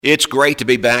It's great to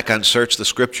be back on Search the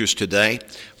Scriptures today.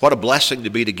 What a blessing to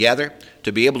be together,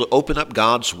 to be able to open up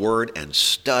God's Word and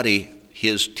study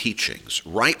His teachings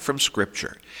right from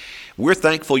Scripture. We're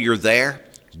thankful you're there.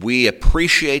 We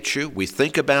appreciate you. We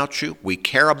think about you. We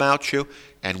care about you.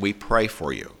 And we pray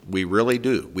for you. We really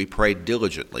do. We pray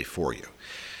diligently for you.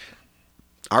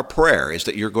 Our prayer is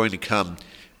that you're going to come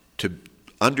to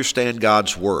understand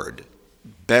God's Word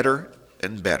better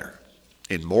and better,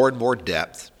 in more and more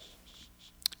depth,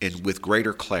 and with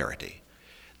greater clarity.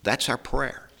 That's our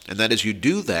prayer. And that as you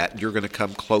do that, you're going to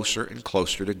come closer and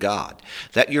closer to God.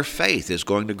 That your faith is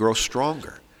going to grow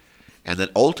stronger. And that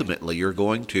ultimately you're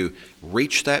going to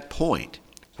reach that point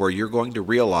where you're going to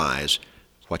realize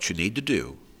what you need to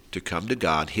do to come to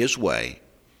God His way,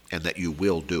 and that you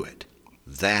will do it.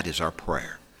 That is our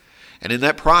prayer. And in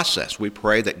that process, we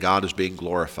pray that God is being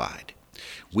glorified.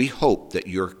 We hope that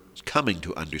you're coming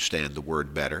to understand the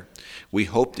Word better. We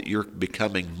hope that you're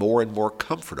becoming more and more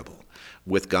comfortable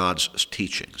with God's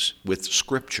teachings, with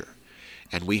Scripture.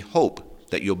 And we hope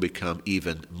that you'll become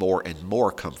even more and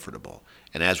more comfortable.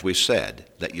 And as we said,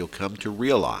 that you'll come to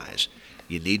realize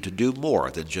you need to do more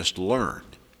than just learn.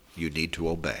 You need to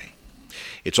obey.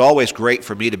 It's always great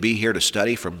for me to be here to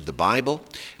study from the Bible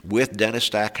with Dennis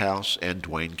Stackhouse and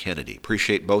Dwayne Kennedy.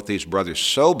 Appreciate both these brothers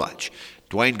so much.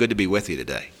 Dwayne, good to be with you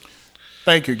today.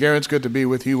 Thank you, Gary. It's good to be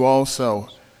with you also.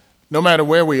 No matter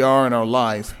where we are in our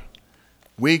life,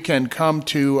 we can come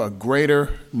to a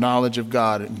greater knowledge of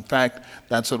God. In fact,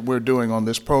 that's what we're doing on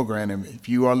this program. And if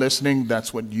you are listening,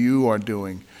 that's what you are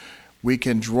doing. We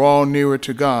can draw nearer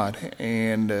to God,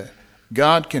 and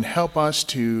God can help us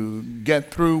to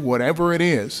get through whatever it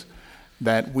is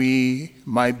that we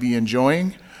might be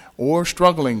enjoying or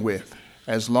struggling with,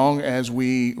 as long as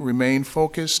we remain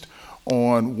focused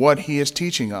on what He is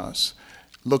teaching us.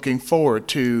 Looking forward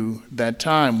to that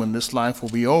time when this life will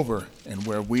be over and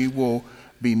where we will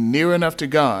be near enough to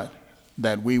God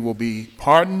that we will be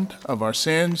pardoned of our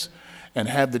sins and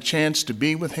have the chance to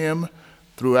be with Him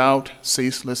throughout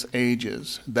ceaseless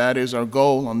ages. That is our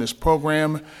goal on this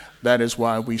program. That is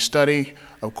why we study,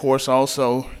 of course,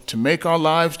 also to make our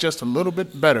lives just a little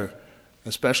bit better,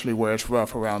 especially where it's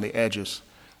rough around the edges.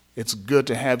 It's good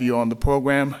to have you on the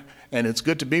program, and it's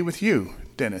good to be with you,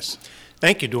 Dennis.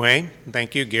 Thank you, Dwayne.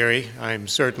 Thank you, Gary. I'm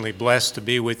certainly blessed to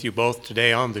be with you both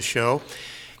today on the show.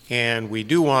 And we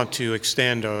do want to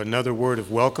extend another word of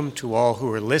welcome to all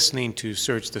who are listening to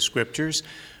Search the Scriptures.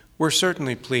 We're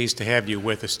certainly pleased to have you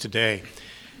with us today.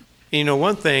 You know,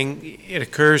 one thing, it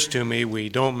occurs to me we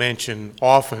don't mention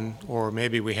often, or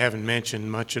maybe we haven't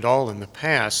mentioned much at all in the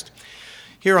past.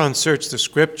 Here on Search the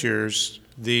Scriptures,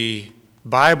 the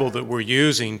Bible that we're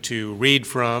using to read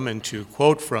from and to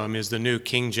quote from is the New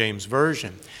King James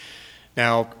Version.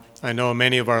 Now, I know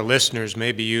many of our listeners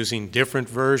may be using different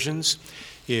versions.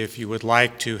 If you would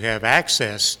like to have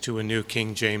access to a New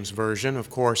King James Version, of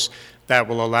course, that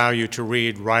will allow you to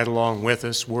read right along with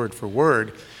us, word for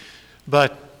word.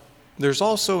 But there's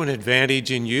also an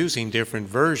advantage in using different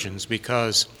versions,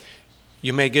 because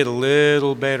you may get a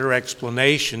little better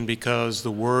explanation because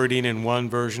the wording in one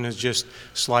version is just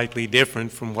slightly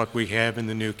different from what we have in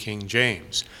the New King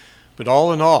James. But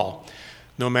all in all,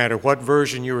 no matter what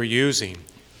version you are using,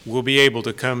 we'll be able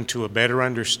to come to a better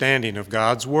understanding of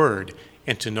God's Word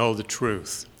and to know the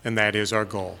truth, and that is our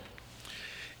goal.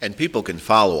 And people can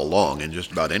follow along in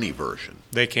just about any version.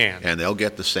 They can. And they'll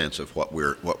get the sense of what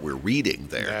we're reading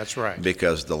there. That's right.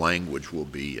 Because the language will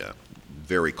be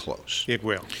very close. It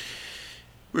will.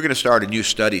 We're going to start a new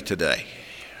study today.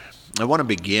 I want to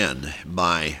begin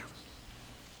by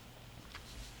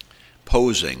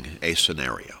posing a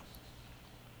scenario.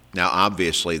 Now,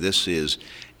 obviously, this is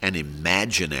an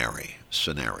imaginary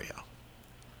scenario,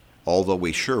 although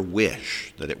we sure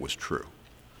wish that it was true.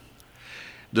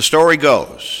 The story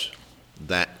goes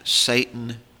that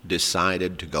Satan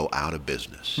decided to go out of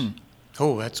business.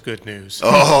 Oh, that's good news.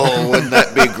 Oh, wouldn't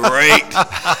that be great?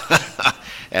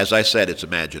 As I said, it's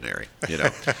imaginary,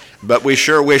 but we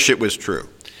sure wish it was true.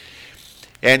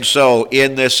 And so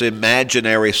in this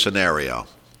imaginary scenario,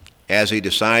 as he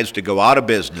decides to go out of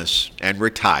business and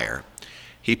retire,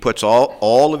 he puts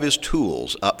all of his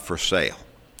tools up for sale.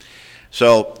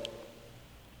 So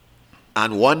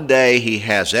on one day, he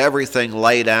has everything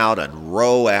laid out on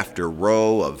row after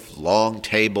row of long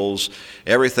tables,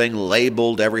 everything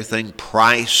labeled, everything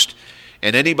priced,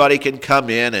 and anybody can come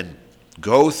in and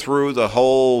go through the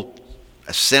whole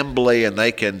assembly and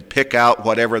they can pick out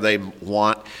whatever they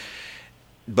want.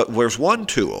 But there's one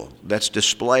tool that's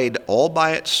displayed all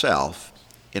by itself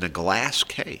in a glass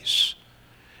case.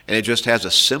 And it just has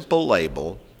a simple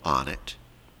label on it,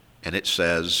 and it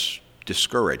says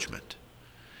discouragement.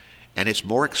 and it's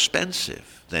more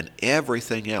expensive than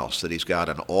everything else that he's got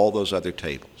on all those other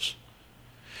tables.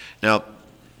 Now,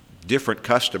 different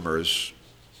customers,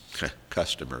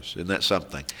 isn't that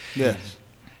something? Yes.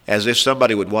 As if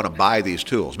somebody would want to buy these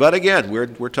tools. But again,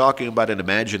 we're talking about an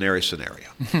imaginary scenario.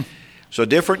 So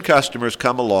different customers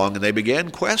come along and they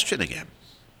begin questioning him.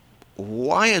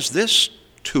 Why is this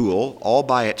tool all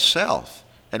by itself?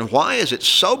 And why is it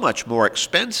so much more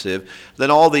expensive than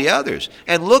all the others?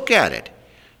 And look at it.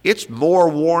 It's more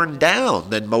worn down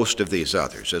than most of these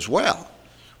others as well.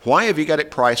 Why have you got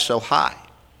it priced so high?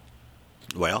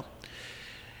 Well,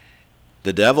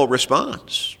 the devil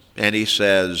responds, and he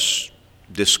says,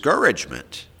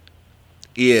 discouragement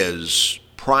is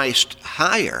priced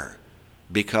higher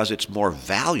because it's more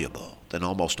valuable than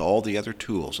almost all the other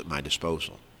tools at my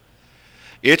disposal.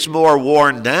 It's more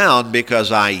worn down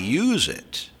because I use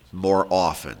it more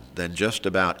often than just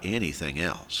about anything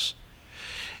else.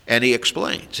 And he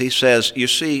explains, he says, you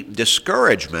see,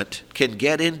 discouragement can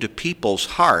get into people's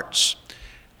hearts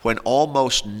when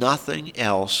almost nothing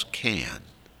else can.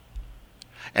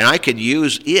 And I can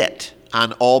use it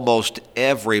on almost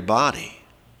everybody.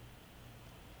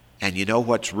 And you know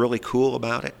what's really cool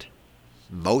about it?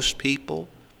 Most people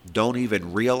don't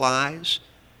even realize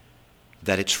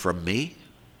that it's from me.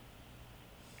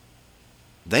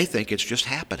 They think it's just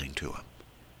happening to them.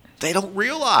 They don't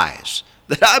realize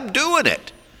that I'm doing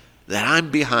it, that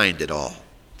I'm behind it all,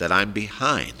 that I'm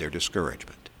behind their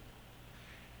discouragement.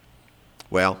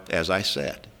 Well, as I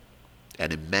said,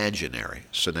 an imaginary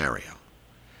scenario.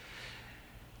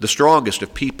 The strongest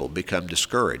of people become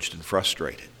discouraged and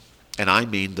frustrated. And I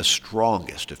mean the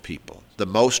strongest of people, the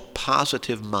most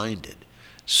positive-minded,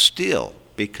 still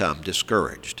become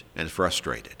discouraged and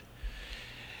frustrated.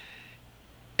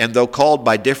 And though called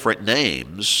by different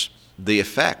names, the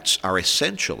effects are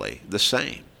essentially the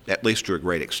same, at least to a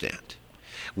great extent.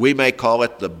 We may call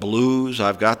it the blues.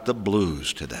 I've got the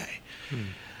blues today.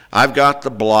 I've got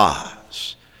the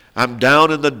blahs. I'm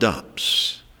down in the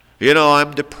dumps.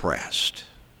 I'm depressed.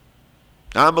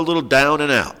 I'm a little down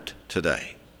and out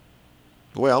today.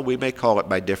 Well, we may call it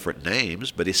by different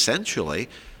names, but essentially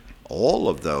all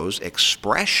of those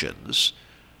expressions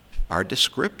are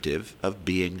descriptive of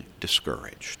being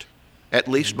discouraged, at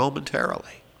least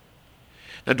momentarily.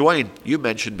 Now, Dwayne, you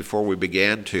mentioned before we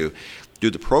began to do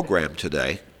the program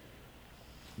today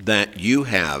that you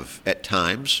have at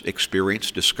times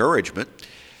experienced discouragement,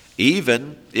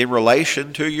 even in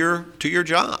relation to your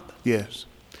job. Yes.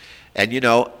 And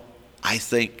I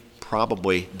think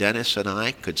probably Dennis and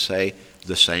I could say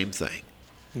the same thing.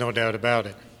 No doubt about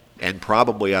it. And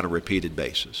probably on a repeated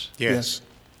basis. Yes.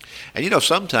 And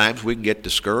sometimes we can get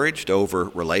discouraged over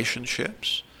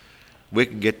relationships. We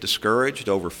can get discouraged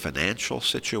over financial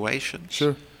situations.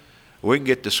 Sure. We can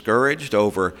get discouraged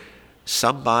over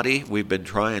somebody we've been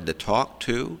trying to talk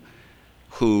to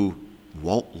who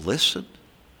won't listen.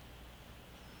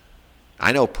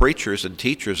 I know preachers and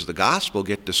teachers of the gospel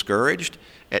get discouraged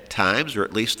at times, or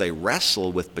at least they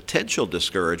wrestle with potential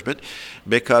discouragement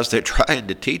because they're trying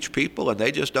to teach people and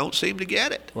they just don't seem to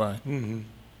get it. Right. Mm-hmm.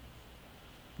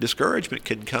 Discouragement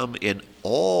can come in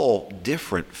all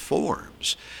different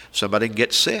forms. Somebody can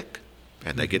get sick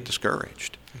and they get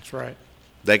discouraged. That's right.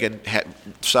 They can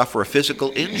suffer a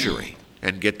physical injury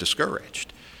and get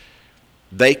discouraged.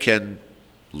 They can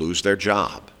lose their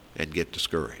job and get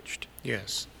discouraged.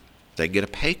 Yes. They can get a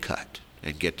pay cut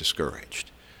and get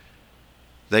discouraged.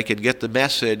 They can get the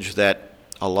message that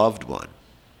a loved one,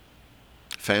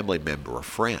 family member, or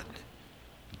friend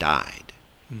died.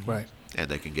 Right. And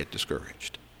they can get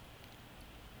discouraged.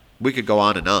 We could go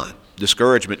on and on.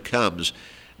 Discouragement comes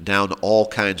down all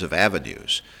kinds of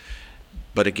avenues.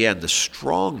 But again, the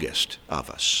strongest of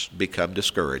us become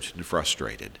discouraged and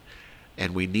frustrated.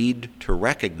 And we need to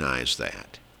recognize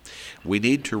that. We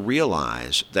need to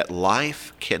realize that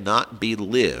life cannot be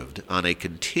lived on a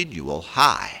continual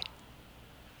high.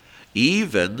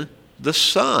 Even the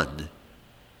sun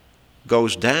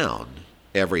goes down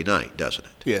every night, doesn't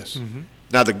it? Yes. Mm-hmm.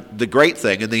 Now, the great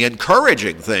thing and the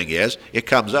encouraging thing is it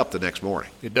comes up the next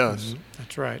morning. It does. Mm-hmm.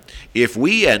 That's right. If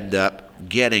we end up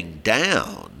getting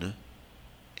down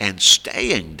and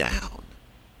staying down,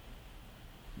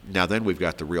 now then we've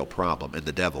got the real problem, and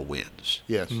the devil wins.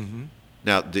 Yes. Mm-hmm.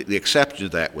 Now, the exception to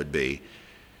that would be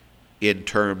in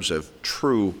terms of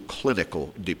true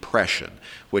clinical depression,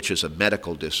 which is a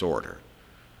medical disorder.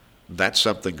 That's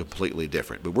something completely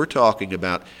different. But we're talking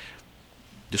about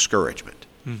discouragement,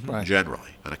 Right.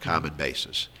 generally, on a common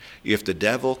basis. If the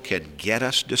devil can get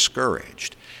us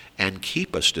discouraged and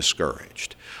keep us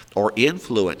discouraged, or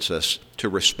influence us to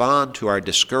respond to our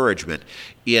discouragement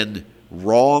in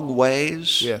wrong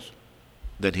ways, Yes.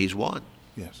 then he's won.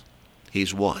 Yes.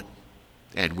 He's won.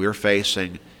 And we're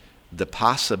facing the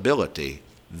possibility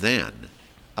then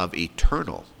of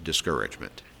eternal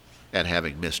discouragement at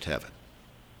having missed heaven.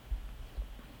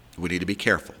 We need to be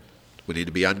careful. We need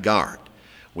to be on guard.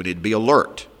 We need to be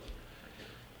alert.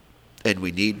 And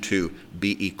we need to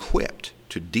be equipped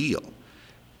to deal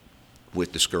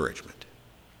with discouragement.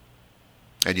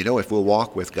 And you know, if we'll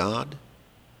walk with God,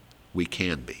 we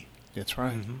can be. That's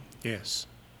right. Mm-hmm. Yes.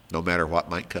 No matter what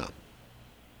might come,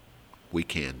 we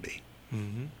can be.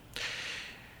 Mm-hmm.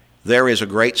 There is a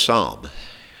great psalm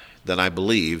that I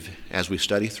believe, as we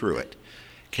study through it,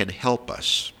 can help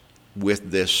us with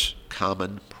this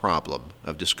common problem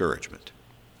of discouragement.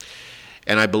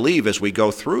 And I believe as we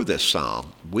go through this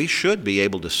psalm, we should be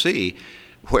able to see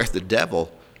where the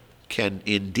devil can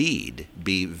indeed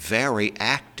be very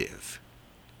active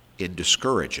in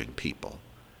discouraging people,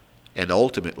 and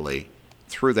ultimately,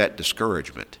 through that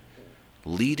discouragement,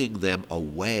 leading them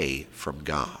away from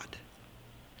God.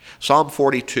 Psalm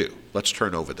 42. Let's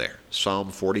turn over there.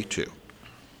 Psalm 42.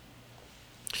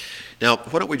 Now,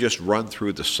 why don't we just run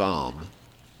through the psalm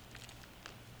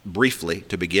briefly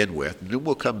to begin with, and then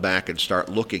we'll come back and start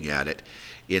looking at it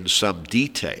in some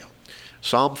detail.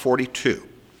 Psalm 42.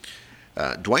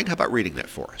 Dwayne, how about reading that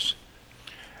for us?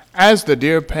 As the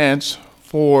deer pants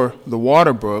for the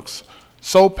water brooks,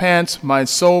 so pants my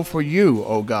soul for you,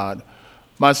 O God.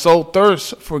 My soul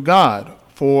thirsts for God,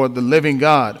 for the living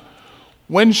God.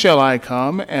 When shall I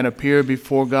come and appear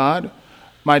before God?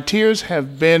 My tears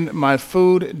have been my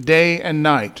food day and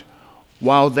night,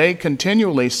 while they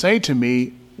continually say to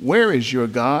me, where is your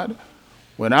God?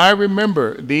 When I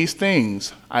remember these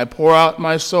things, I pour out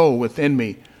my soul within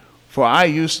me, for I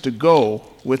used to go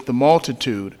with the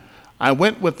multitude. I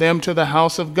went with them to the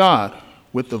house of God,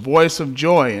 with the voice of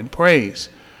joy and praise,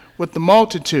 with the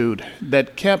multitude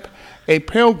that kept a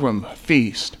pilgrim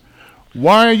feast.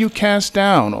 Why are you cast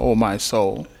down, O my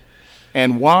soul?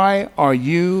 And why are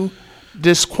you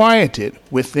disquieted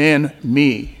within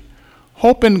me?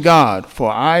 Hope in God,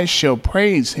 for I shall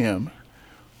praise him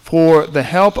for the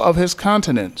help of his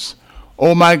countenance.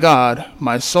 O my God,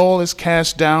 my soul is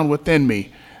cast down within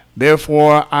me.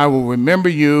 Therefore I will remember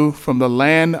you from the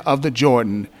land of the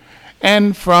Jordan,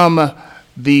 and from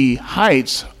the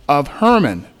heights of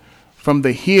Hermon, from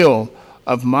the hill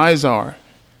of Mizar.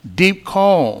 Deep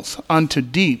calls unto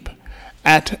deep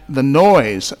at the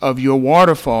noise of your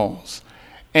waterfalls,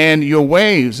 and your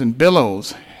waves and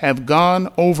billows have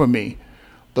gone over me.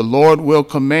 The Lord will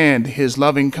command his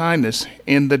loving kindness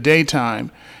in the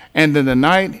daytime, and in the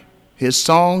night his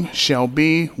song shall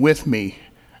be with me,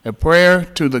 a prayer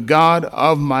to the God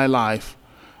of my life.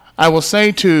 I will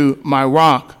say to my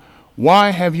rock,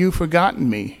 why have you forgotten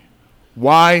me?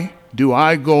 Why do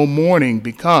I go mourning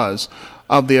because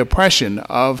of the oppression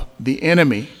of the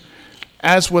enemy?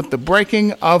 As with the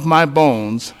breaking of my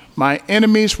bones, my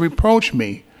enemies reproach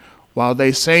me, while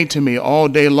they say to me all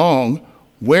day long,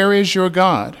 where is your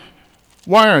God?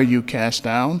 Why are you cast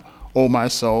down, O my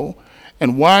soul?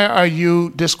 And why are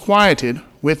you disquieted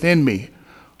within me?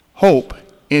 Hope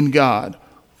in God,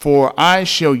 for I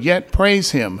shall yet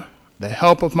praise him, the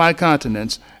help of my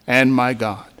countenance and my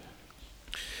God.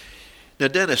 Now,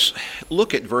 Dennis,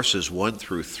 look at verses 1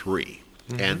 through 3,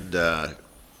 and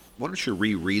why don't you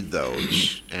reread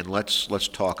those, and let's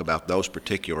talk about those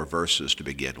particular verses to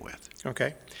begin with.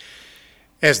 Okay.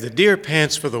 As the deer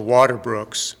pants for the water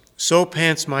brooks, so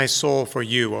pants my soul for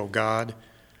you, O God.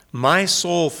 My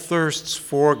soul thirsts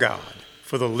for God,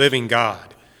 for the living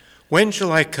God. When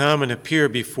shall I come and appear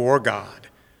before God?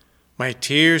 My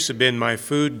tears have been my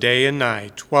food day and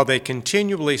night, while they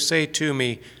continually say to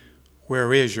me,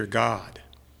 where is your God?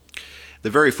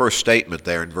 The very first statement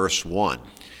there in verse 1,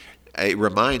 it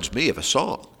reminds me of a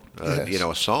song. Yes.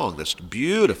 A song that's a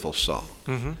beautiful song.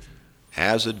 Mm-hmm.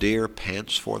 As a deer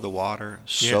pants for the water,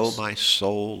 so Yes. my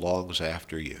soul longs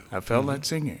after you. I felt like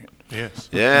singing it. Yes.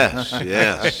 Yes,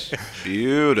 yes.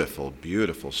 Beautiful,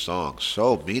 beautiful song.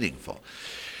 So meaningful.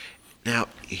 Now,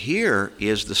 here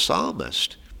is the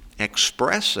psalmist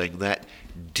expressing that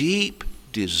deep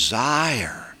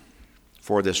desire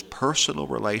for this personal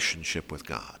relationship with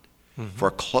God,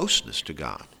 for closeness to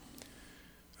God.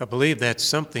 I believe that's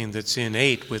something that's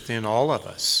innate within all of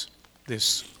us,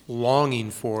 this longing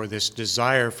for, this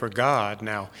desire for God.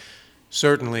 Now,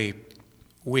 certainly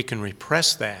we can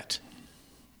repress that,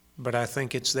 but I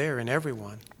think it's there in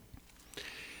everyone.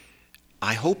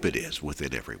 I hope it is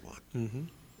within everyone. Mm-hmm.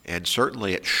 And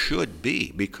certainly it should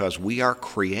be, because we are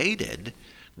created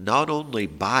not only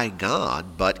by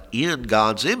God, but in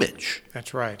God's image.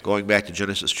 That's right. Going back to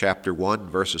Genesis chapter 1,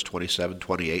 verses 27,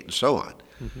 28, and so on.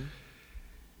 Mm-hmm.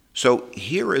 So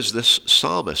here is this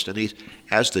psalmist, and he's,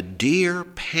 as the deer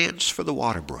pants for the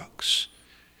water brooks.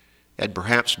 And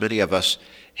perhaps many of us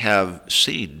have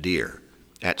seen deer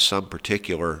at some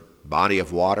particular body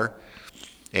of water.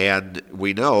 And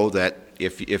we know that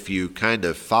if you kind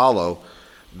of follow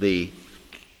the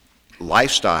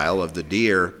lifestyle of the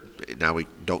deer, now we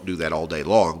don't do that all day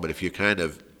long, but if you kind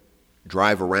of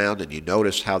drive around and you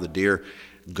notice how the deer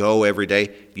go every day,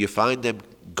 you find them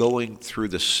going through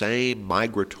the same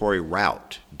migratory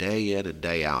route day in and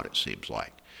day out, it seems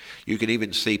like. You can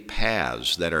even see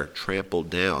paths that are trampled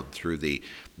down through the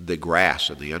grass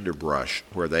and the underbrush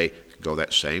where they go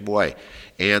that same way.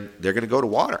 And they're going to go to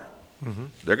water. Mm-hmm.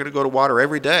 They're going to go to water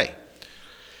every day.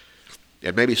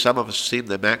 And maybe some of us have seen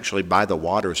them actually by the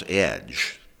water's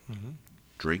edge, mm-hmm.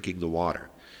 drinking the water.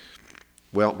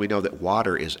 Well, we know that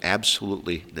water is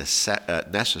absolutely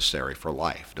necessary for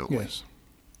life, don't we? Yes.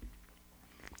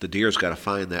 The deer's got to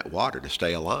find that water to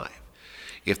stay alive.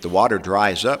 If the water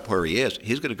dries up where he is,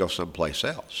 he's going to go someplace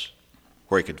else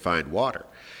where he can find water.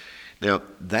 Now,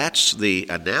 that's the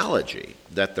analogy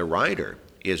that the writer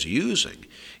is using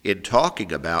in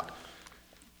talking about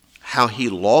how he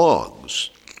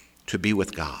longs to be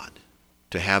with God,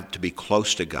 to be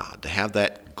close to God, to have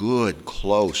that good,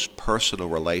 close, personal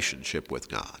relationship with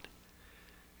God.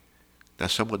 Now,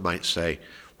 someone might say,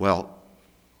 well,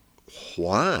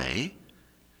 why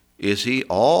is he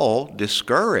all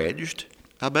discouraged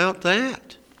about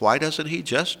that? Why doesn't he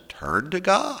just turn to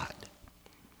God?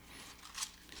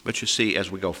 But you see,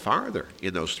 as we go farther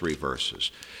in those 3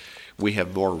 verses, we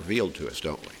have more revealed to us,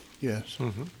 don't we? Yes.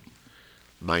 Mm-hmm.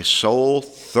 My soul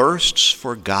thirsts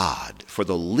for God, for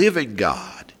the living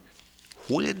God.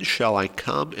 When shall I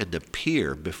come and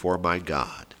appear before my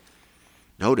God?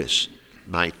 Notice,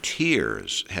 my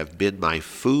tears have been my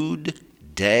food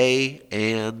day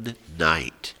and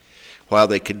night, while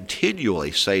they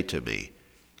continually say to me,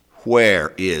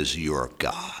 where is your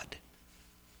God?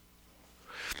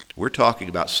 We're talking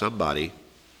about somebody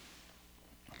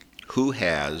who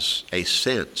has a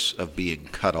sense of being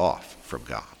cut off from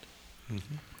God.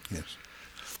 Mm-hmm. Yes.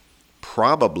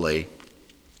 Probably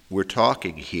we're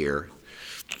talking here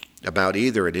about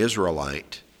either an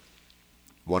Israelite,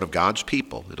 one of God's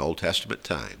people in Old Testament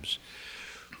times,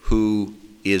 who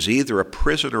is either a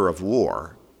prisoner of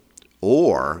war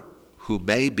or who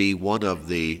may be one of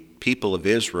the people of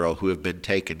Israel who have been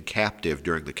taken captive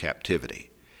during the captivity.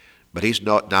 But he's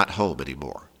not home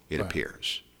anymore, it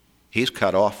appears. He's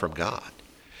cut off from God.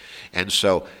 And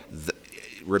so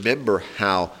remember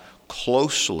how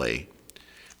closely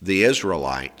the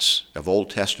Israelites of Old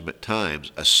Testament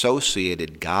times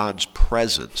associated God's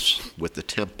presence with the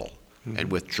temple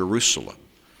and with Jerusalem,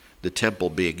 the temple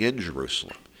being in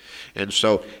Jerusalem. And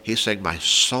so he's saying, my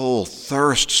soul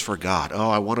thirsts for God. Oh,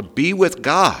 I want to be with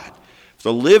God,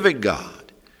 the living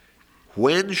God.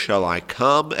 When shall I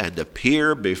come and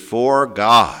appear before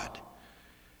God?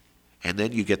 And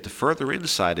then you get the further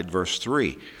insight in verse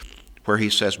 3, where he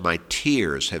says, my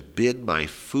tears have been my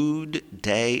food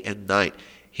day and night.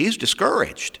 He's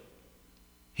discouraged.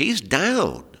 He's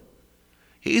down.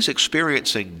 He's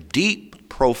experiencing deep,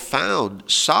 profound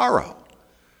sorrow.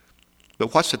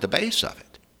 But what's at the base of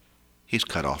it? He's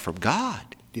cut off from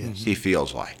God, yes. He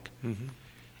feels like. Mm-hmm.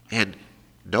 And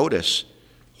notice,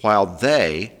 while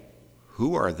they,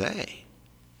 who are they?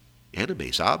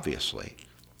 Enemies, obviously.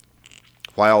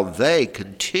 While they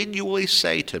continually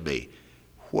say to me,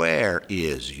 where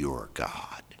is your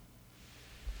God?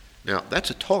 Now, that's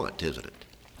a taunt, isn't it?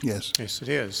 Yes. Yes, it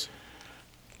is.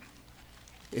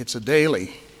 It's a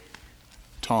daily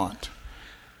taunt.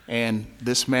 And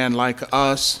this man, like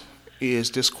us,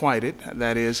 is disquieted.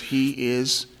 That is, he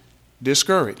is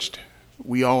discouraged.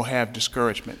 We all have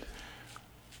discouragement.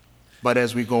 But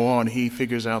as we go on, he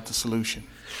figures out the solution.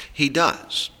 He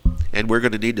does. And we're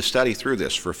going to need to study through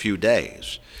this for a few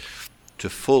days to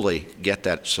fully get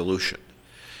that solution.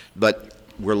 But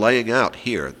we're laying out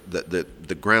here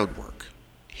the groundwork.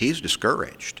 He's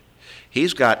discouraged.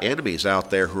 He's got enemies out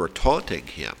there who are taunting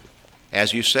him,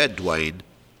 as you said, Dwayne,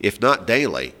 if not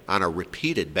daily, on a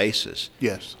repeated basis.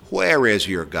 Yes. Where is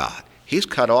your God? He's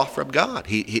cut off from God.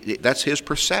 That's his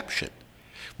perception.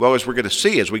 Well, as we're going to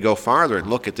see as we go farther and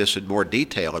look at this in more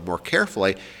detail and more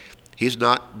carefully, he's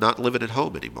not living at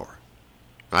home anymore.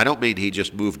 I don't mean he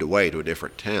just moved away to a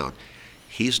different town.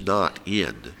 He's not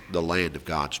in the land of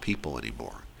God's people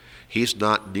anymore. He's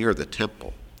not near the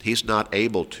temple. He's not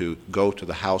able to go to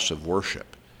the house of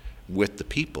worship with the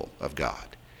people of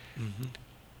God. Mm-hmm.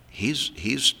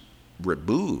 He's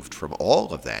removed from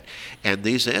all of that. And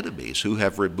these enemies who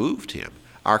have removed him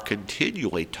are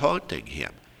continually taunting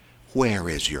him. Where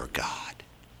is your God?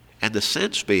 And the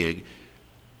sense being,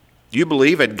 You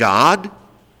believe in God?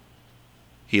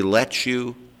 He lets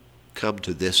you come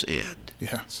to this end.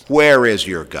 Yes. Where is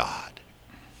your God?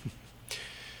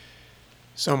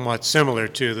 Somewhat similar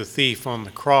to the thief on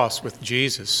the cross with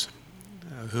Jesus,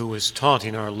 who was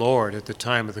taunting our Lord at the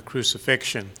time of the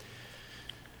crucifixion.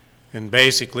 And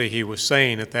basically he was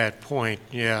saying at that point,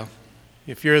 yeah,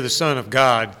 if you're the Son of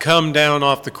God, come down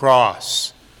off the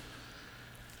cross.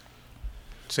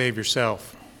 Save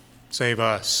yourself. Save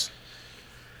us.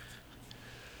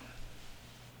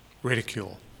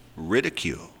 Ridicule.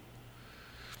 Ridicule.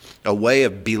 A way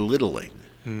of belittling.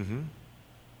 Mm-hmm.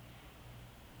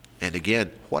 And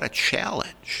again, what a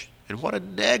challenge. And what a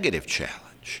negative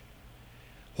challenge.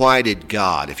 Why did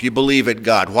God, if you believe in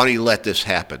God, why do you let this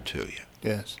happen to you?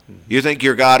 Yes. You think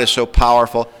your God is so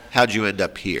powerful? How'd you end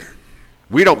up here?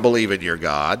 We don't believe in your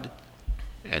God,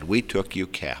 and we took you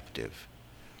captive.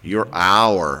 You're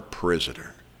our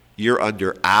prisoner. You're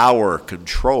under our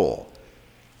control.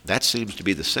 That seems to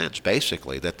be the sense,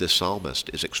 basically, that this psalmist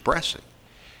is expressing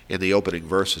in the opening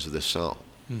verses of this psalm.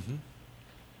 Mm-hmm.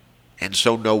 And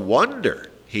so no wonder,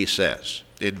 he says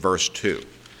in verse 2,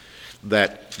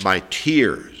 that my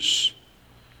tears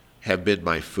have been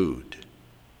my food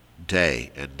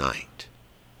day and night.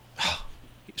 Oh,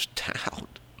 he's down,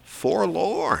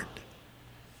 forlorn.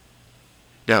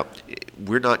 Now,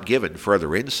 we're not given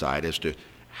further insight as to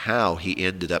how he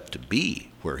ended up to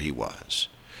be where he was.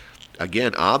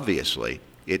 Again, obviously,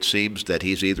 it seems that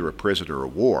he's either a prisoner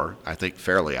of war, I think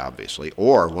fairly obviously,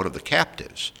 or one of the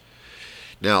captives.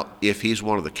 Now, if he's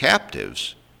one of the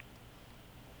captives,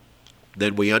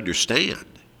 then we understand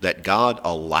that God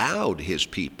allowed his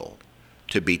people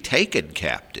to be taken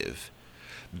captive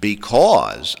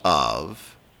because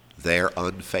of their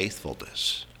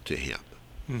unfaithfulness to him.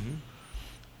 Mm-hmm.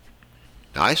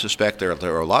 Now, I suspect there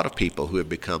are a lot of people who have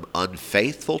become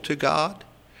unfaithful to God,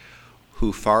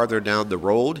 who farther down the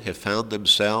road have found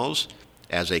themselves,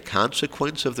 as a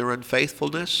consequence of their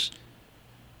unfaithfulness,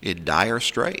 in dire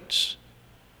straits.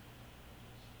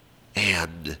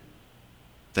 And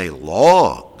they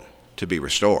long to be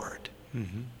restored,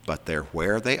 Mm-hmm. but they're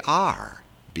where they are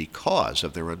because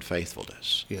of their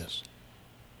unfaithfulness. Yes.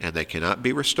 And they cannot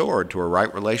be restored to a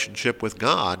right relationship with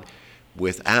God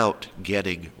without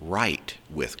getting right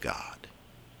with God.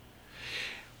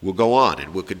 We'll go on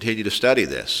and we'll continue to study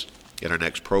this in our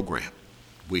next program.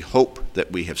 We hope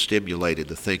that we have stimulated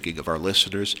the thinking of our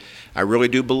listeners. I really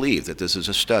do believe that this is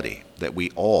a study that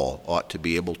we all ought to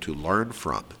be able to learn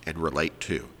from and relate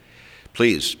to.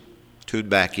 Please tune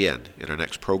back in our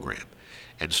next program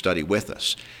and study with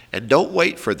us. And don't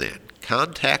wait for then.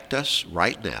 Contact us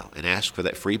right now and ask for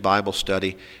that free Bible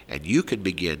study, and you can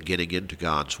begin getting into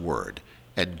God's Word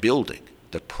and building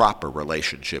the proper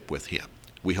relationship with Him.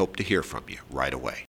 We hope to hear from you right away.